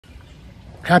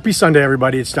Happy Sunday,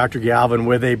 everybody. It's Dr. Galvin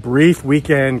with a brief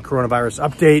weekend coronavirus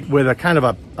update with a kind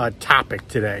of a topic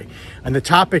today. And the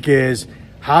topic is,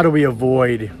 how do we not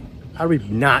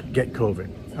get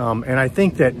COVID? And I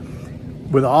think that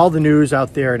with all the news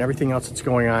out there and everything else that's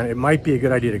going on, it might be a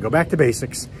good idea to go back to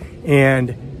basics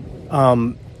and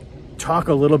talk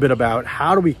a little bit about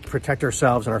how do we protect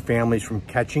ourselves and our families from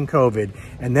catching COVID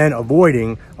and then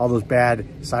avoiding all those bad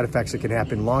side effects that can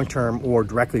happen long-term or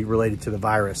directly related to the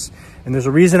virus. And there's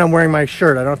a reason I'm wearing my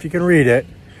shirt. I don't know if you can read it.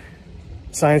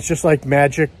 Science just like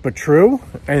magic, but true.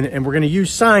 And we're going to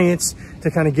use science to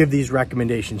kind of give these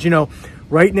recommendations. You know,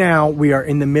 right now we are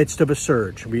in the midst of a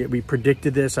surge. We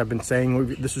predicted this. I've been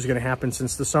saying this was going to happen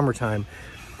since the summertime.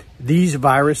 These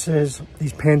viruses,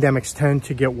 these pandemics tend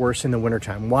to get worse in the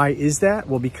wintertime. Why is that?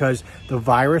 Well, because the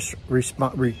virus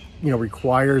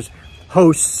requires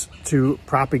hosts to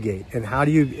propagate. And how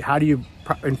do you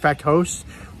infect hosts?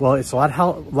 Well, it's a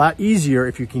lot easier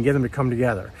if you can get them to come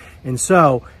together. And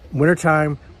so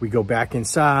wintertime, we go back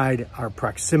inside, our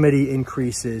proximity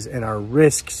increases and our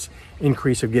risks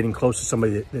increase of getting close to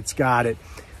somebody that's got it.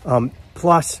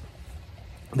 Plus,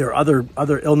 there are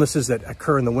other illnesses that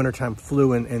occur in the wintertime,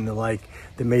 flu and the like,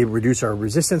 that may reduce our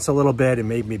resistance a little bit and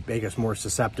maybe make us more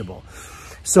susceptible.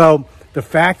 So the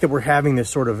fact that we're having this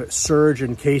sort of surge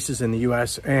in cases in the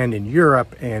US and in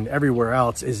Europe and everywhere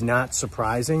else is not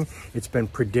surprising. It's been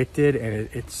predicted, and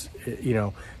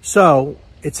so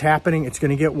it's happening. It's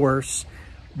going to get worse.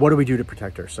 What do we do to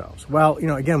protect ourselves? Well,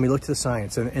 again, we look to the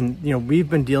science, and we've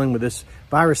been dealing with this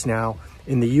virus now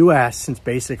in the US since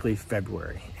basically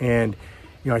February. And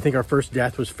I think our first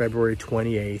death was February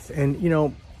 28th.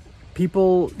 And,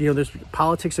 people, there's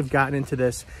politics have gotten into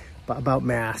this about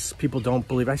masks. People don't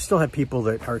believe. I still have people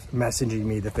that are messaging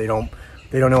me that they don't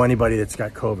know anybody that's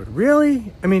got COVID.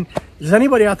 Really? I mean, does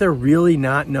anybody out there really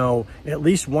not know at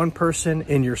least one person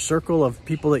in your circle of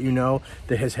people that you know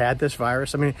that has had this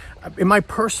virus? I mean, in my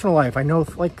personal life, I know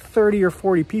like 30 or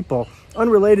 40 people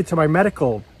unrelated to my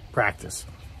medical practice.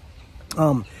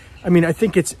 I mean, I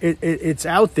think it's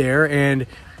out there, and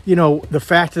the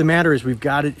fact of the matter is we've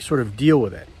got to sort of deal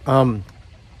with it.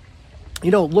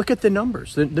 Look at the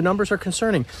numbers. The numbers are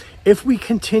concerning. If we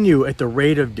continue at the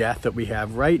rate of death that we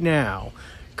have right now,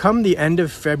 come the end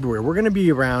of February, we're going to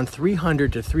be around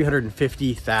 300 to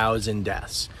 350,000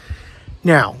 deaths.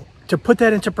 Now, to put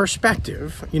that into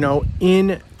perspective,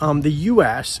 in the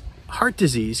U.S., heart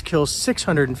disease kills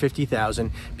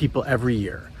 650,000 people every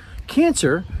year.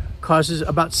 Cancer causes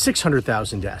about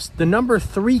 600,000 deaths. The number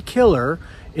 3 killer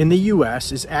in the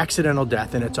U.S. is accidental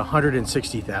death, and it's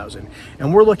 160,000.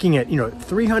 And we're looking at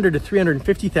 300 to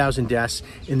 350,000 deaths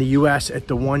in the U.S. at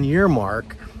the 1 year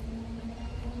mark,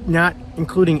 not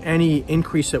including any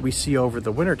increase that we see over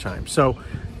the wintertime. So,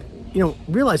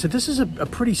 realize that this is a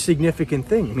pretty significant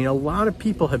thing. I mean, a lot of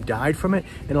people have died from it,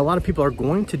 and a lot of people are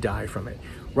going to die from it.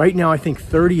 Right now, I think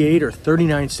 38 or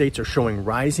 39 states are showing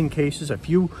rising cases. A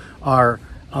few are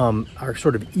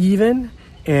sort of even,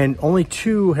 and only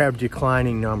 2 have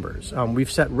declining numbers.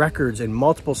 We've set records in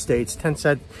multiple states. 10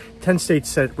 states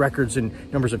set records in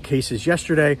numbers of cases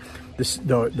yesterday.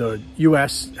 The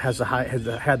U.S. has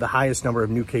had the highest number of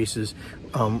new cases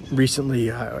recently,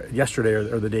 yesterday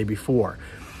or the day before.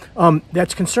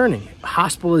 That's concerning.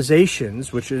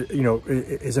 Hospitalizations, which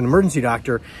is an emergency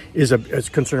doctor, is a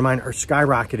concern of mine, are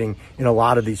skyrocketing in a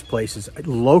lot of these places.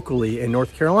 Locally in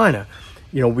North Carolina,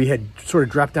 we had sort of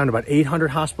dropped down to about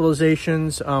 800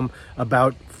 hospitalizations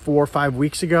about 4 or 5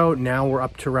 weeks ago. Now we're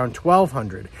up to around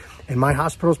 1,200. And my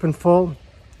hospital's been full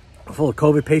of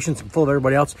COVID patients and full of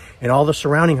everybody else. And all the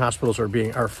surrounding hospitals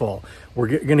are full. We're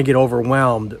going to get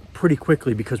overwhelmed pretty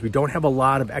quickly because we don't have a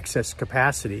lot of excess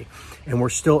capacity. And we're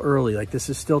still early. Like, this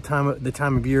is still the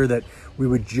time of year that we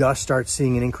would just start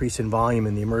seeing an increase in volume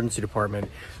in the emergency department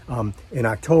in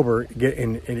October.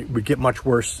 And it would get much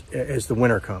worse as the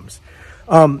winter comes.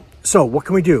 So what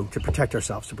can we do to protect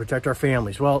ourselves, to protect our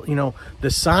families? Well,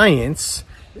 the science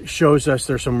shows us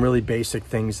there's some really basic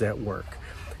things that work.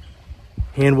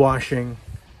 Hand washing,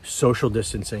 social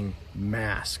distancing,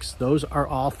 masks. Those are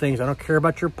all things. I don't care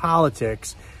about your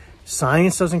politics.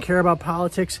 Science doesn't care about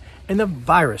politics, and the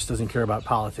virus doesn't care about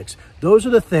politics. Those are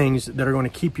the things that are going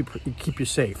to keep you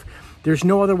safe. There's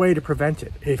no other way to prevent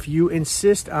it. If you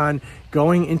insist on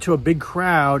going into a big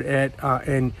crowd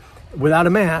and without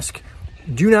a mask,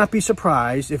 do not be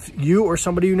surprised if you or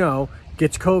somebody you know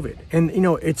gets COVID. And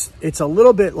it's a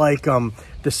little bit like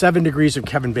the 7 Degrees of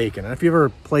Kevin Bacon. I don't know if you ever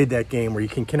played that game where you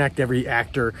can connect every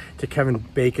actor to Kevin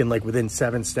Bacon like within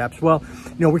 7 steps. Well,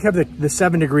 we have the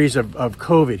 7 degrees of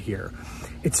COVID here.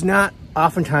 it's not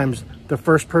oftentimes the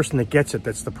first person that gets it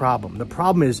that's the problem. The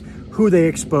problem is who they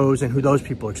expose and who those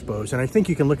people expose. And I think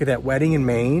you can look at that wedding in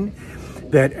Maine,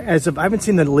 that as of, I haven't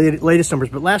seen the latest numbers,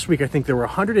 but last week I think there were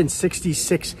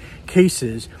 166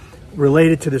 cases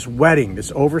related to this wedding,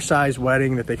 this oversized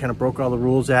wedding that they kind of broke all the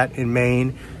rules at in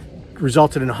Maine,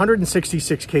 resulted in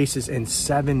 166 cases and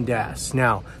 7 deaths.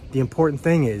 Now, the important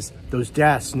thing is those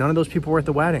deaths, none of those people were at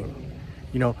the wedding.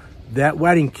 You know, that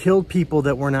wedding killed people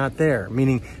that were not there,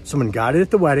 meaning someone got it at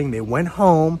the wedding, they went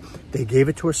home, they gave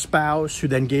it to a spouse who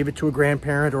then gave it to a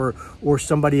grandparent or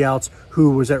somebody else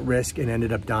who was at risk and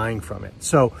ended up dying from it.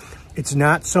 So it's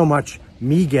not so much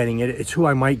me getting it, it's who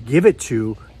I might give it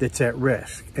to that's at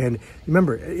risk. And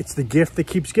remember, it's the gift that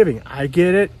keeps giving. I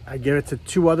get it, I give it to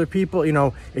 2 other people, you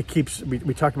know, it keeps,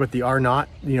 we talked about the R naught,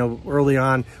 you know, early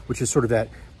on, which is sort of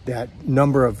that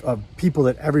number of people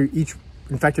that each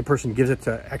infected person gives it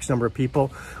to X number of people.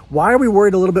 Why are we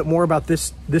worried a little bit more about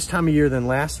this time of year than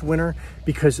last winter?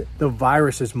 Because the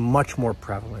virus is much more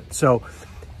prevalent. So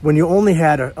when you only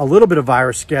had a little bit of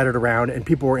virus scattered around and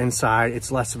people were inside, it's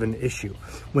less of an issue.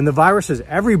 When the virus is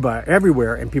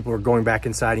everywhere and people are going back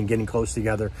inside and getting close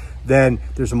together, then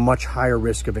there's a much higher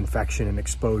risk of infection and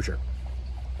exposure.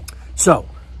 So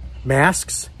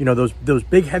masks, you know, those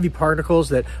big heavy particles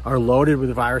that are loaded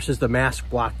with viruses, the mask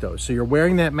block those. So you're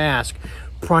wearing that mask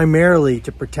primarily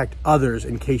to protect others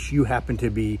in case you happen to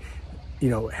be, you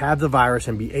know, have the virus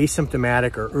and be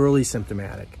asymptomatic or early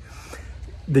symptomatic.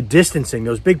 The distancing,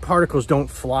 those big particles don't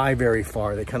fly very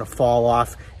far. They kind of fall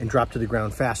off and drop to the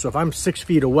ground fast. So if I'm 6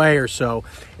 feet away or so,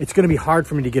 it's going to be hard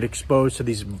for me to get exposed to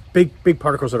these big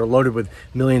particles that are loaded with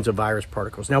millions of virus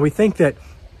particles. Now, we think that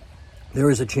there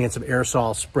is a chance of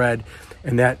aerosol spread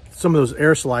and that some of those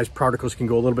aerosolized particles can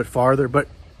go a little bit farther. But,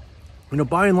 you know,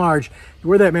 by and large, you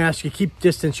wear that mask, you keep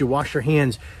distance, you wash your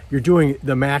hands, you're doing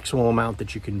the maximum amount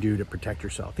that you can do to protect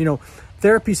yourself. You know,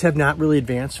 therapies have not really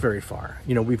advanced very far.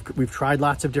 You know, we've tried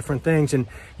lots of different things. And,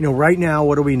 you know, right now,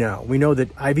 what do we know? We know that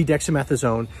IV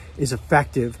dexamethasone is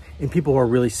effective in people who are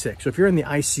really sick. So if you're in the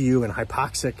ICU and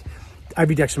hypoxic, IV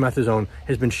dexamethasone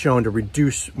has been shown to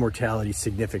reduce mortality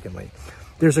significantly.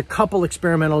 There's a couple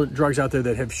experimental drugs out there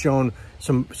that have shown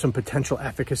some potential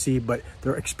efficacy, but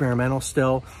they're experimental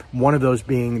still. One of those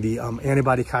being the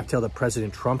antibody cocktail that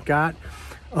President Trump got.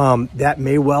 That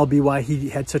may well be why he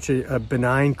had such a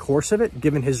benign course of it,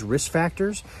 given his risk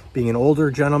factors, being an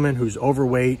older gentleman who's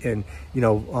overweight and, you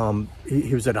know,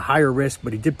 he was at a higher risk,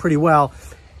 but he did pretty well.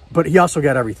 But he also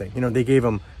got everything. You know, they gave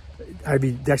him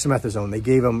IV dexamethasone, they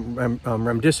gave him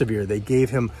remdesivir, they gave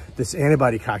him this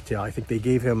antibody cocktail. I think they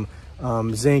gave him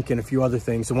zinc and a few other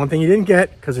things. The one thing he didn't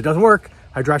get, because it doesn't work,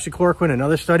 hydroxychloroquine.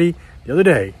 Another study the other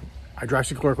day,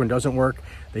 hydroxychloroquine doesn't work.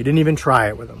 They didn't even try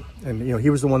it with him. And, you know, he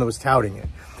was the one that was touting it.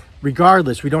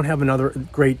 Regardless, we don't have another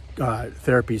great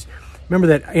therapies. Remember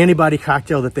that antibody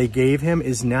cocktail that they gave him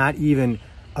is not even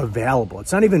available.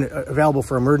 It's not even available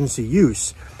for emergency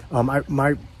use.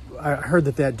 I heard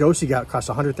that dose he got cost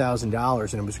 $100,000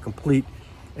 and it was a complete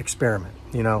experiment,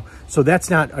 you know. So that's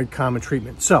not a common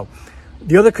treatment. So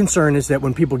the other concern is that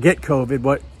when people get COVID,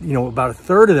 about a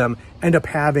third of them end up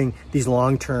having these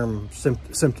long-term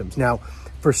symptoms. Now,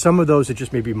 for some of those, it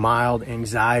just may be mild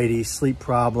anxiety, sleep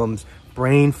problems,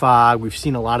 brain fog. We've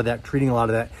seen a lot of that, treating a lot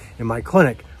of that in my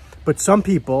clinic. But some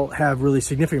people have really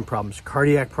significant problems,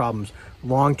 cardiac problems,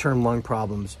 long-term lung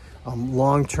problems,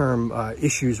 long-term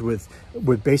issues with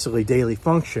basically daily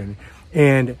function.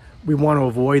 And we want to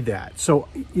avoid that. So,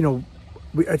 you know,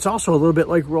 it's also a little bit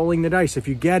like rolling the dice. If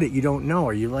you get it, you don't know.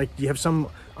 Or you have some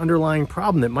underlying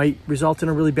problem that might result in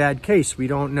a really bad case. We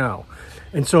don't know.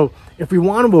 And so if we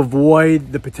want to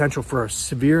avoid the potential for a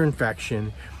severe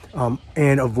infection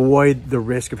and avoid the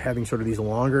risk of having sort of these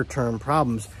longer term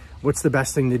problems, what's the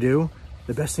best thing to do?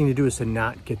 The best thing to do is to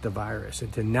not get the virus.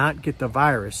 And to not get the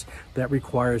virus, that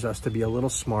requires us to be a little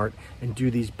smart and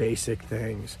do these basic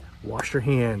things. Wash your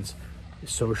hands,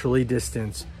 socially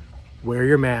distance, wear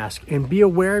your mask, and be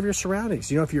aware of your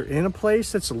surroundings. You know, if you're in a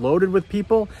place that's loaded with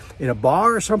people, in a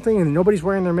bar or something, and nobody's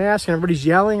wearing their mask and everybody's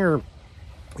yelling, or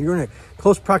you're in a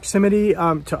close proximity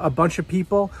to a bunch of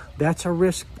people, that's a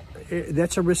risk.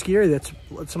 That's a risky area. That's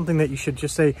something that you should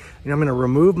just say, you know, I'm going to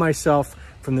remove myself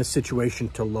from this situation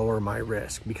to lower my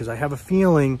risk, because I have a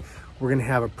feeling we're going to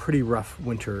have a pretty rough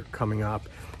winter coming up.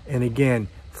 And again,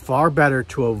 far better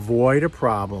to avoid a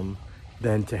problem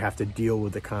than to have to deal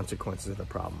with the consequences of the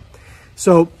problem.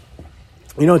 So,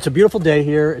 you know, it's a beautiful day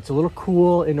here. It's a little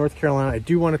cool in North Carolina. I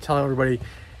do want to tell everybody,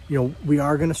 you know, we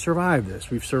are going to survive this.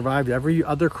 We've survived every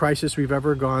other crisis we've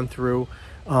ever gone through.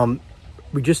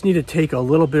 We just need to take a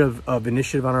little bit of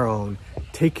initiative on our own,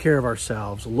 take care of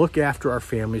ourselves, look after our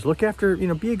families, look after,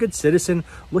 be a good citizen,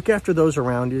 look after those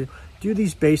around you. Do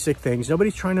these basic things.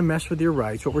 Nobody's trying to mess with your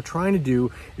rights. What we're trying to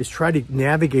do is try to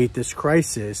navigate this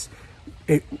crisis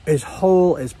as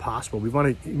whole as possible. We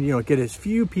want to, get as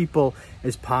few people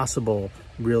as possible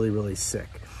really, really sick.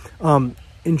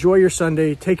 Enjoy your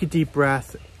Sunday. Take a deep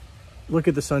breath. Look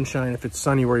at the sunshine if it's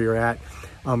sunny where you're at.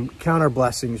 Count our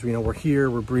blessings. We're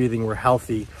here, we're breathing, we're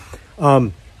healthy.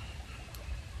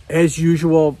 As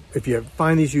usual, if you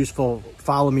find these useful,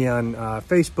 follow me on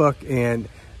Facebook and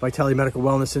Vitality Medical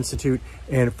Wellness Institute,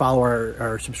 and follow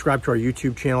or subscribe to our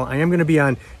YouTube channel. I am going to be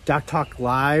on Doc Talk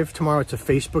Live tomorrow. It's a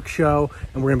Facebook show,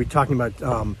 and we're going to be talking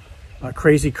about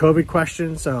crazy COVID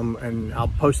questions, and I'll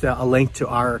post a link to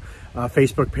our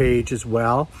Facebook page as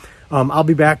well. I'll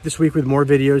be back this week with more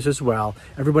videos as well.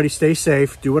 Everybody stay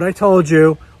safe. Do what I told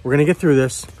you. We're going to get through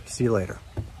this. See you later.